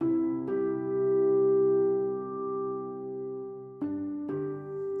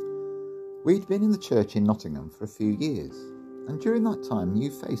We'd been in the church in Nottingham for a few years, and during that time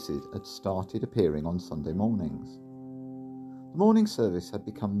new faces had started appearing on Sunday mornings. The morning service had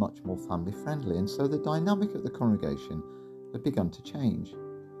become much more family friendly, and so the dynamic of the congregation had begun to change.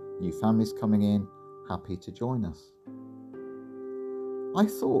 New families coming in, happy to join us. I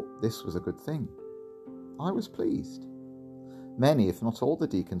thought this was a good thing. I was pleased. Many, if not all, the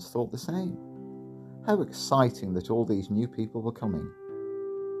deacons thought the same. How exciting that all these new people were coming.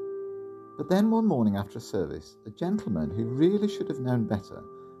 But then one morning after a service, a gentleman who really should have known better,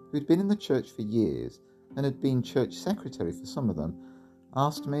 who'd been in the church for years and had been church secretary for some of them,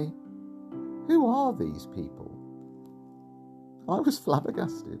 asked me, "Who are these people?" I was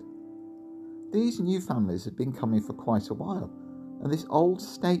flabbergasted. These new families had been coming for quite a while, and this old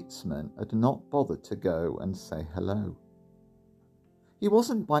statesman had not bothered to go and say hello. He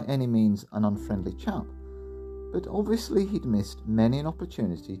wasn't by any means an unfriendly chap, but obviously he'd missed many an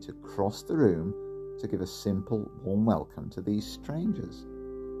opportunity to cross the room to give a simple, warm welcome to these strangers.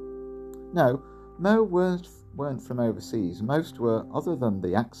 No, Mo weren't from overseas. Most were, other than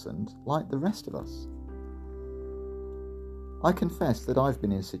the accent, like the rest of us. I confess that I've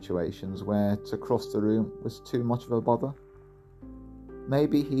been in situations where to cross the room was too much of a bother.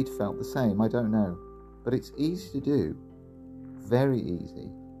 Maybe he'd felt the same, I don't know, but it's easy to do, very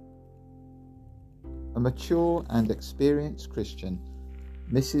easy. A mature and experienced Christian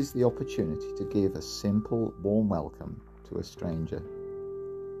misses the opportunity to give a simple, warm welcome to a stranger.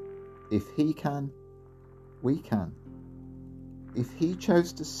 If he can, we can. If he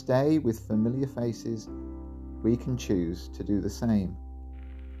chose to stay with familiar faces, we can choose to do the same.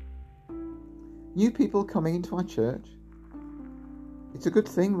 New people coming into our church, it's a good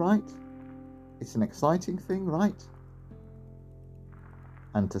thing, right? It's an exciting thing, right?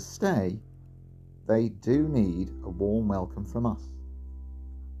 And to stay, they do need a warm welcome from us.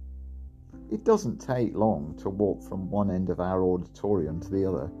 It doesn't take long to walk from one end of our auditorium to the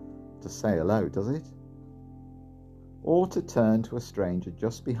other to say hello, does it? Or to turn to a stranger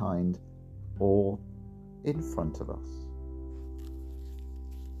just behind or in front of us.